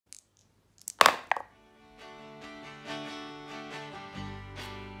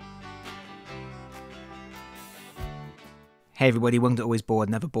Hey everybody, welcome to Always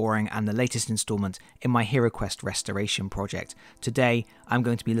Bored, Never Boring, and the latest installment in my HeroQuest restoration project. Today, I'm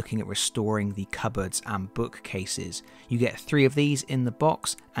going to be looking at restoring the cupboards and bookcases. You get 3 of these in the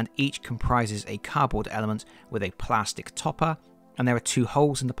box, and each comprises a cardboard element with a plastic topper, and there are 2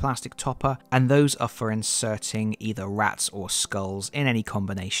 holes in the plastic topper, and those are for inserting either rats or skulls in any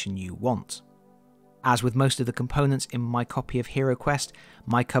combination you want. As with most of the components in my copy of HeroQuest,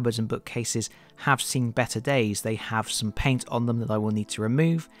 my cupboards and bookcases have seen better days. They have some paint on them that I will need to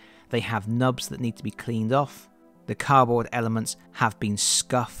remove. They have nubs that need to be cleaned off. The cardboard elements have been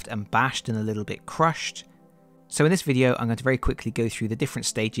scuffed and bashed and a little bit crushed. So in this video, I'm going to very quickly go through the different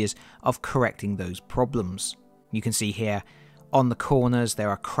stages of correcting those problems. You can see here on the corners there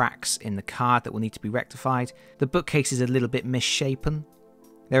are cracks in the card that will need to be rectified. The bookcase is a little bit misshapen.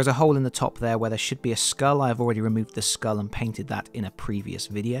 There's a hole in the top there where there should be a skull. I've already removed the skull and painted that in a previous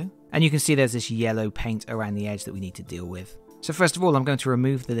video. And you can see there's this yellow paint around the edge that we need to deal with. So first of all, I'm going to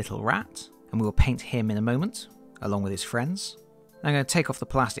remove the little rat, and we will paint him in a moment, along with his friends. I'm going to take off the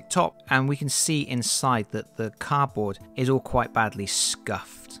plastic top, and we can see inside that the cardboard is all quite badly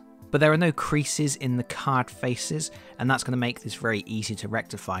scuffed. But there are no creases in the card faces, and that's going to make this very easy to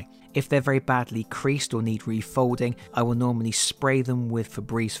rectify. If they're very badly creased or need refolding, I will normally spray them with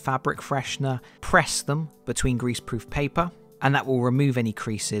Febreze fabric freshener, press them between greaseproof paper, and that will remove any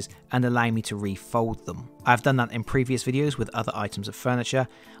creases and allow me to refold them. I've done that in previous videos with other items of furniture.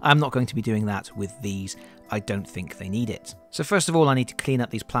 I'm not going to be doing that with these. I don't think they need it. So first of all, I need to clean up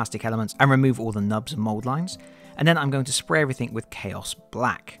these plastic elements and remove all the nubs and mold lines, and then I'm going to spray everything with Chaos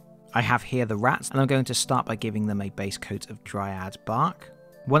Black. I have here the rats, and I'm going to start by giving them a base coat of dryad bark.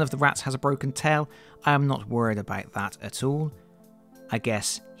 One of the rats has a broken tail. I am not worried about that at all. I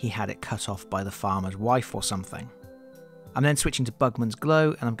guess he had it cut off by the farmer's wife or something. I'm then switching to Bugman's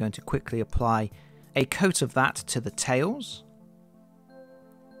Glow, and I'm going to quickly apply a coat of that to the tails.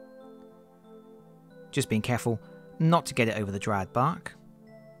 Just being careful not to get it over the dryad bark.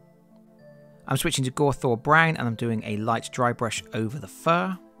 I'm switching to Gorthor Brown, and I'm doing a light dry brush over the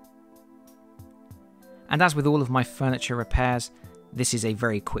fur. And as with all of my furniture repairs, this is a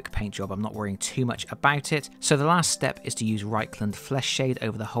very quick paint job. I'm not worrying too much about it. So the last step is to use Reichland Flesh Shade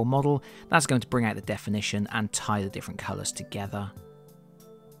over the whole model. That's going to bring out the definition and tie the different colours together.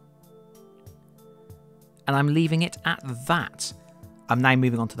 And I'm leaving it at that. I'm now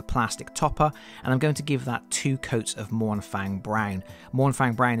moving on to the plastic topper, and I'm going to give that 2 coats of Mournfang Brown.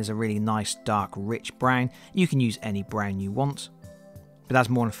 Mournfang Brown is a really nice, dark, rich brown. You can use any brown you want. But as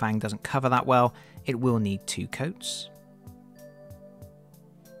Mournfang doesn't cover that well, it will need 2 coats.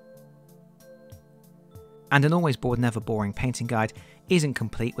 And an Always Bored, Never Boring painting guide isn't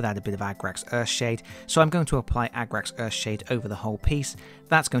complete without a bit of Agrax Earthshade, so I'm going to apply Agrax Earthshade over the whole piece.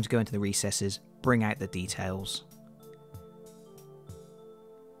 That's going to go into the recesses, bring out the details.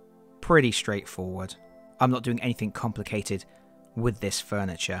 Pretty straightforward. I'm not doing anything complicated with this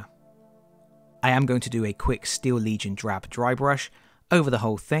furniture. I am going to do a quick Steel Legion drab dry brush over the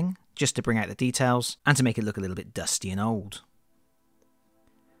whole thing, just to bring out the details and to make it look a little bit dusty and old.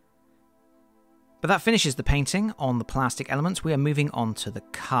 But that finishes the painting on the plastic elements. We are moving on to the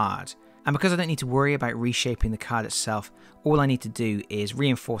card. And because I don't need to worry about reshaping the card itself, all I need to do is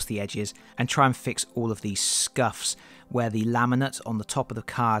reinforce the edges and try and fix all of these scuffs where the laminate on the top of the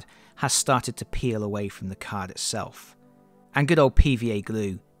card has started to peel away from the card itself. And good old PVA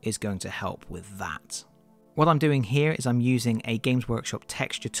glue is going to help with that. What I'm doing here is I'm using a Games Workshop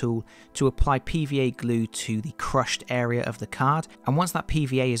texture tool to apply PVA glue to the crushed area of the card, and once that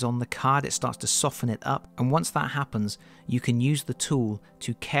PVA is on the card it starts to soften it up, and once that happens you can use the tool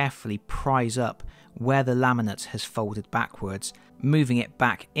to carefully prise up where the laminate has folded backwards, moving it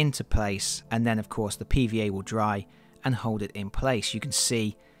back into place, and then of course the PVA will dry and hold it in place. You can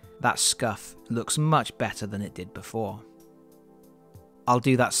see that scuff looks much better than it did before. I'll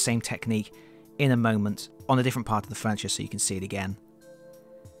do that same technique in a moment on a different part of the furniture so you can see it again.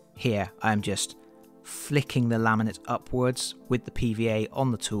 Here I am just flicking the laminate upwards with the PVA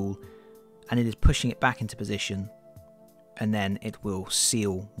on the tool, and it is pushing it back into position, and then it will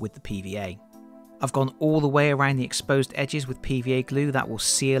seal with the PVA. I've gone all the way around the exposed edges with PVA glue. That will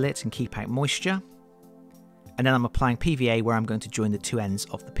seal it and keep out moisture. And then I'm applying PVA where I'm going to join the 2 ends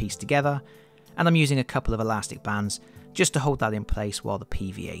of the piece together, and I'm using a couple of elastic bands just to hold that in place while the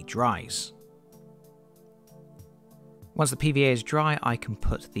PVA dries. Once the PVA is dry, I can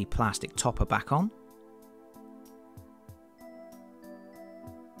put the plastic topper back on.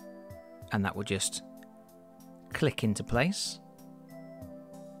 And that will just click into place.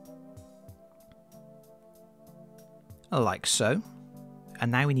 Like so.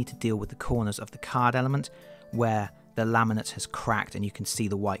 And now we need to deal with the corners of the card element where the laminate has cracked and you can see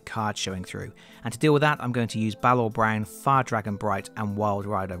the white card showing through. And to deal with that, I'm going to use Balor Brown, Fire Dragon Bright and Wild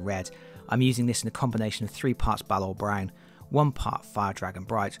Rider Red. I'm using this in a combination of 3 parts Balor Brown, 1 part Fire Dragon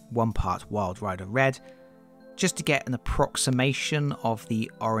Bright, 1 part Wild Rider Red, just to get an approximation of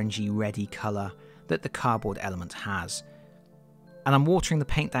the orangey reddy colour that the cardboard element has. And I'm watering the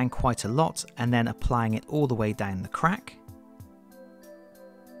paint down quite a lot and then applying it all the way down the crack.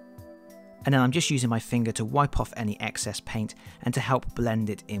 And then I'm just using my finger to wipe off any excess paint and to help blend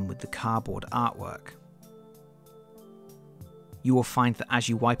it in with the cardboard artwork. You will find that as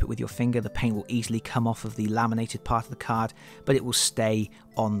you wipe it with your finger, the paint will easily come off of the laminated part of the card, but it will stay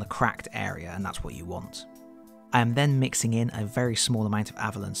on the cracked area, and that's what you want. I am then mixing in a very small amount of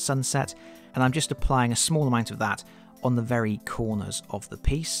Avalon Sunset, and I'm just applying a small amount of that on the very corners of the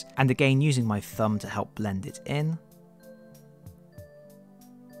piece, and again using my thumb to help blend it in,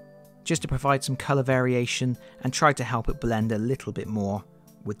 just to provide some colour variation and try to help it blend a little bit more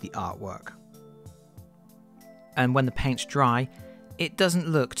with the artwork. And when the paint's dry, it doesn't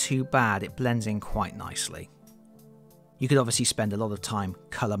look too bad, it blends in quite nicely. You could obviously spend a lot of time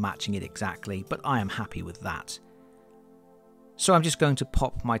colour matching it exactly, but I am happy with that. So I'm just going to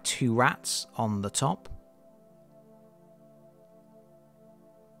pop my 2 rats on the top.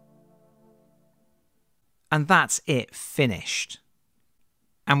 And that's it, finished.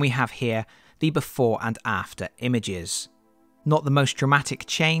 And we have here the before and after images. Not the most dramatic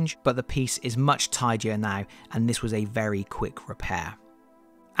change, but the piece is much tidier now, and this was a very quick repair.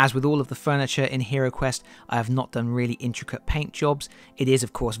 As with all of the furniture in HeroQuest, I have not done really intricate paint jobs. It is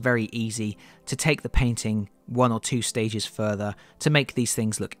of course very easy to take the painting 1 or 2 stages further to make these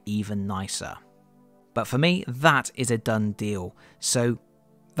things look even nicer. But for me, that is a done deal. So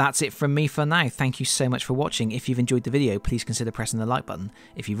that's it from me for now. Thank you so much for watching. If you've enjoyed the video, please consider pressing the like button.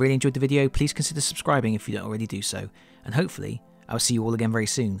 If you really enjoyed the video, please consider subscribing if you don't already do so. And hopefully, I'll see you all again very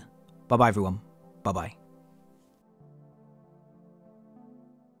soon. Bye bye everyone. Bye bye.